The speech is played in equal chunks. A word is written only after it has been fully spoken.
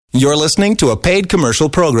You're listening to a paid commercial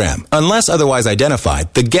program. Unless otherwise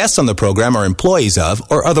identified, the guests on the program are employees of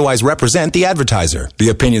or otherwise represent the advertiser. The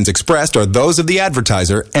opinions expressed are those of the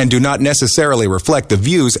advertiser and do not necessarily reflect the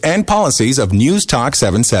views and policies of News Talk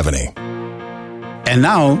 770. And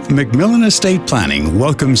now, MacMillan Estate Planning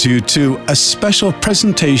welcomes you to a special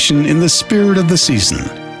presentation in the spirit of the season.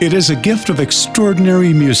 It is a gift of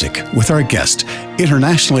extraordinary music with our guest,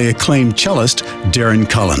 internationally acclaimed cellist Deryn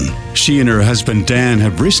Cullen. She and her husband Dan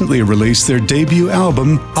have recently released their debut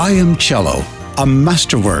album, I Am Cello, a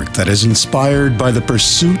masterwork that is inspired by the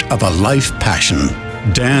pursuit of a life passion.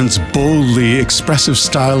 Dan's boldly expressive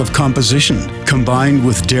style of composition, combined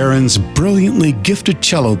with Deryn's brilliantly gifted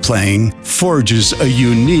cello playing, forges a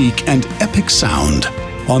unique and epic sound.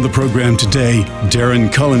 On the program today,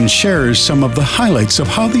 Deryn Cullen shares some of the highlights of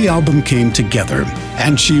how the album came together,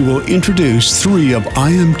 and she will introduce 3 of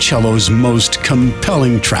I Am Cello's most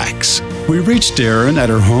compelling tracks. We reached Deryn at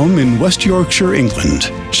her home in West Yorkshire,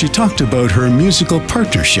 England. She talked about her musical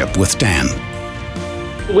partnership with Dan.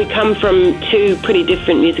 We come from 2 pretty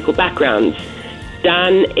different musical backgrounds.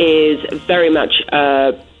 Dan is very much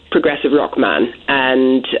a progressive rock man,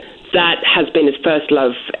 and that has been his first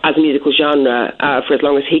love as a musical genre for as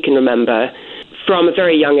long as he can remember. From a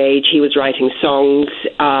very young age, he was writing songs,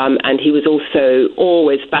 and he was also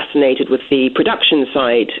always fascinated with the production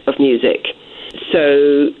side of music.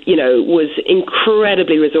 So, was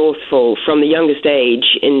incredibly resourceful from the youngest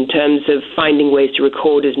age in terms of finding ways to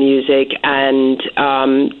record his music and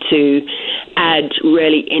to add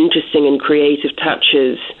really interesting and creative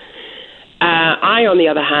touches. I, on the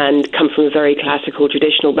other hand, come from a very classical,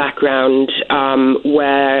 traditional background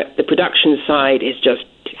where the production side is just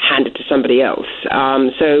handed to somebody else.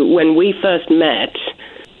 So when we first met,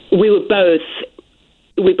 we both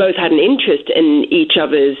had an interest in each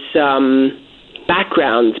other's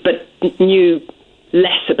backgrounds, but knew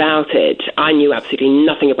less about it. I knew absolutely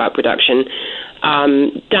nothing about production.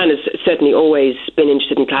 Dan has certainly always been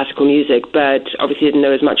interested in classical music, but obviously didn't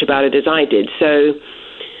know as much about it as I did. So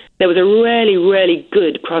there was a really, really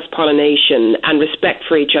good cross-pollination and respect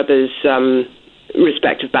for each other's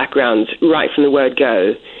respective backgrounds right from the word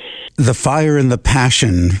go. The fire and the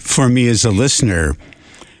passion, for me as a listener,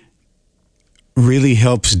 really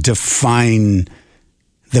helps define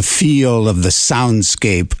the feel of the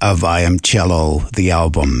soundscape of I Am Cello, the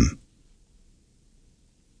album.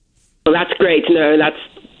 Well, that's great to know. That's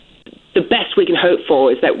the best we can hope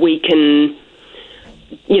for, is that we can,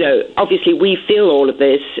 obviously we feel all of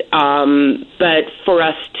this, but for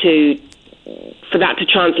that to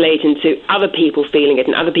translate into other people feeling it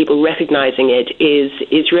and other people recognizing it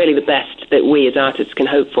is really the best that we as artists can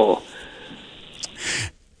hope for.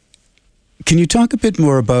 Can you talk a bit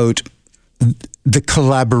more about the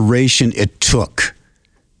collaboration it took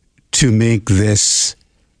to make this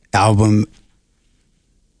album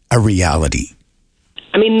a reality?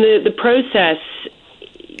 I mean, the process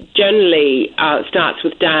generally starts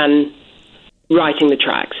with Dan writing the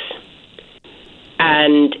tracks.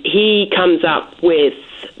 And he comes up with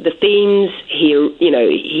the themes,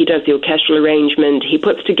 he does the orchestral arrangement, he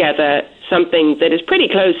puts together something that is pretty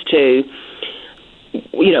close to,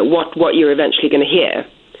 what you're eventually going to hear,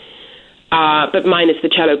 but minus the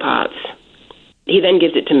cello parts. He then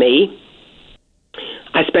gives it to me.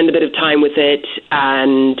 I spend a bit of time with it,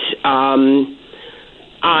 and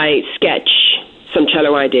I sketch some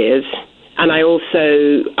cello ideas. And I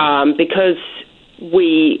also, because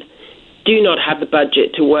we do not have the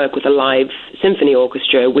budget to work with a live symphony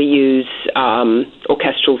orchestra, we use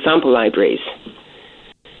orchestral sample libraries.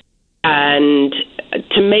 And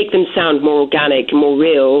to make them sound more organic, more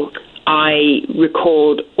real, I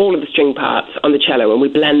record all of the string parts on the cello, and we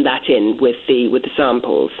blend that in with the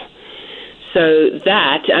samples. So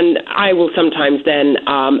that, and I will sometimes then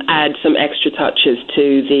add some extra touches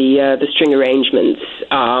to the string arrangements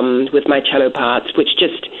with my cello parts, which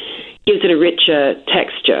just gives it a richer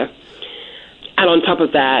texture. And on top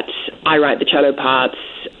of that, I write the cello parts.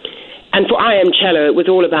 And for I Am Cello, it was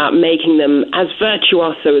all about making them as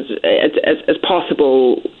virtuoso as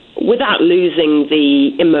possible without losing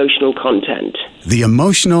the emotional content. The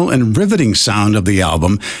emotional and riveting sound of the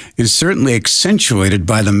album is certainly accentuated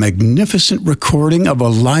by the magnificent recording of a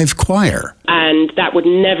live choir. And that would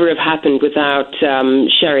never have happened without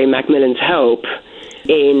Sherry MacMillan's help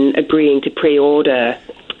in agreeing to pre-order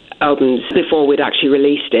albums before we'd actually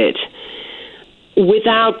released it.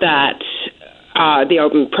 Without that, the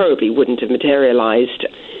album probably wouldn't have materialized,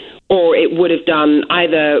 or it would have done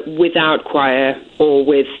either without choir or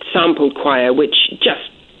with sampled choir, which just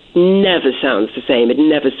never sounds the same. It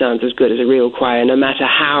never sounds as good as a real choir, no matter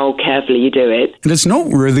how carefully you do it. And it's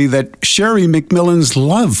noteworthy that Sherry MacMillan's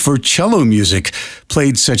love for cello music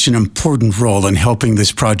played such an important role in helping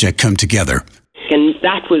this project come together. And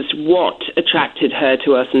that was what attracted her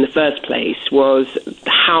to us in the first place, was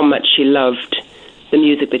how much she loved the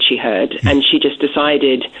music that she heard. And she just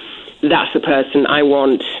decided, that's the person I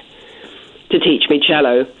want to teach me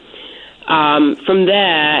cello. From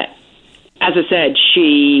there, as I said,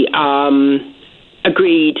 she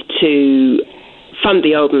agreed to fund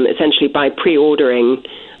the album essentially by pre-ordering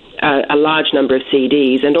a large number of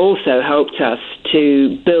CDs, and also helped us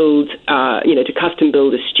to build, to custom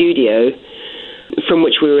build a studio from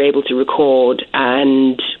which we were able to record,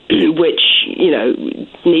 and which,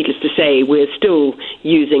 needless to say, we're still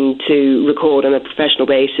using to record on a professional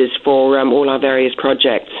basis for all our various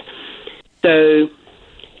projects. So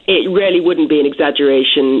it really wouldn't be an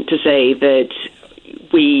exaggeration to say that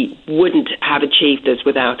we wouldn't have achieved this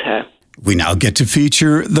without her. We now get to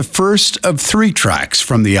feature the first of 3 tracks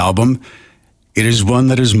from the album. It is one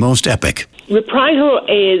that is most epic. Reprisal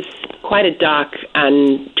is quite a dark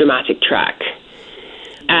and dramatic track.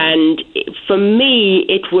 And for me,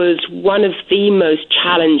 it was one of the most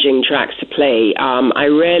challenging tracks to play. I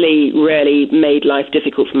really made life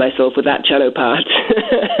difficult for myself with that cello part.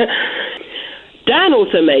 Dan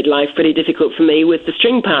also made life pretty difficult for me with the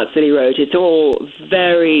string parts that he wrote. It's all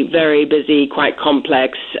very, very busy, quite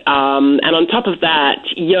complex. And on top of that,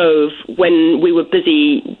 Yov, when we were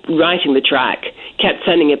busy writing the track, kept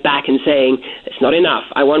sending it back and saying, it's not enough,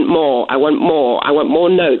 I want more, I want more, I want more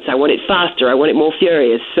notes, I want it faster, I want it more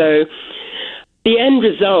furious. So the end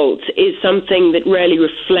result is something that really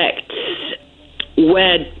reflects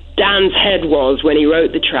where Dan's head was when he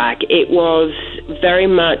wrote the track. It was very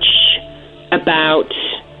much about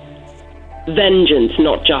vengeance,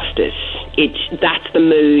 not justice. That's the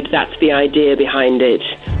mood, that's the idea behind it.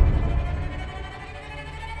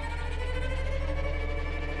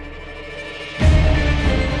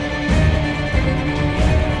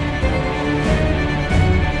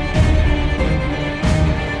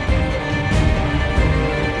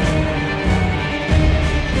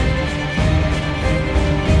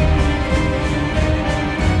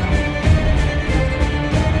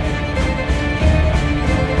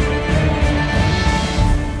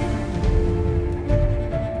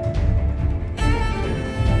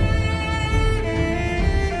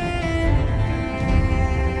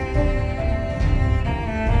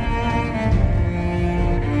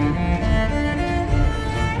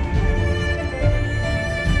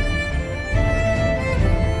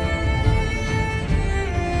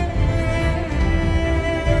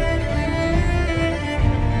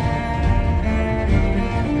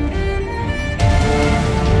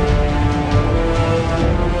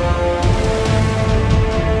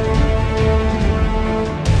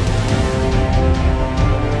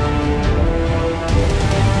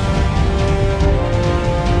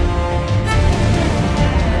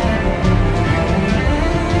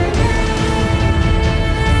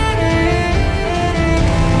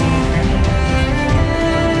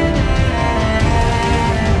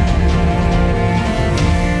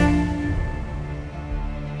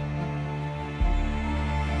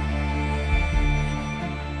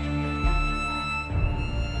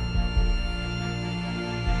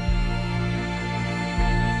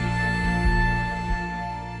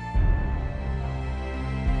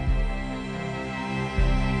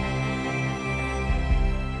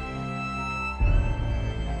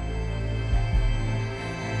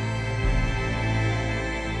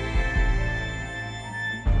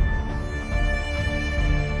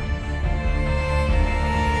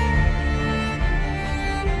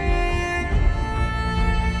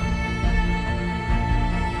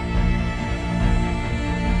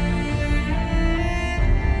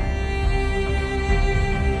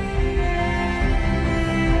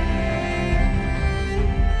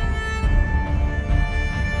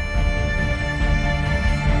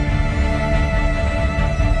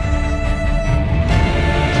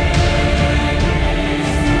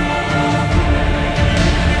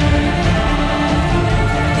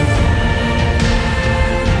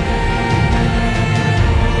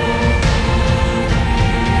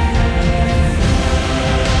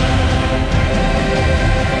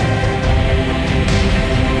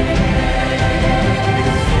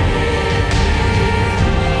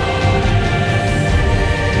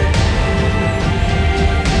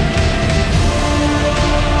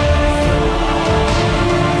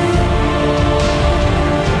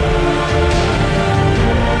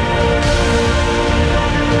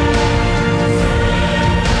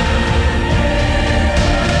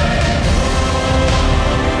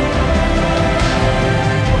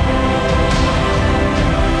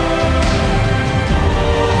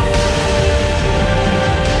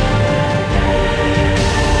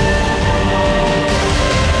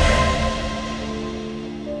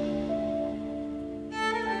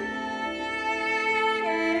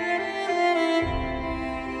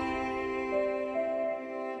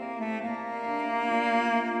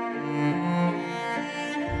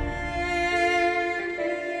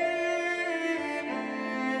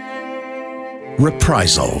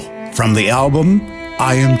 Reprisal from the album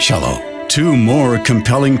I Am Cello. 2 more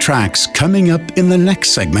compelling tracks coming up in the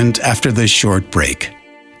next segment after this short break.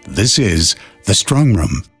 This is The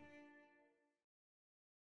Strongroom.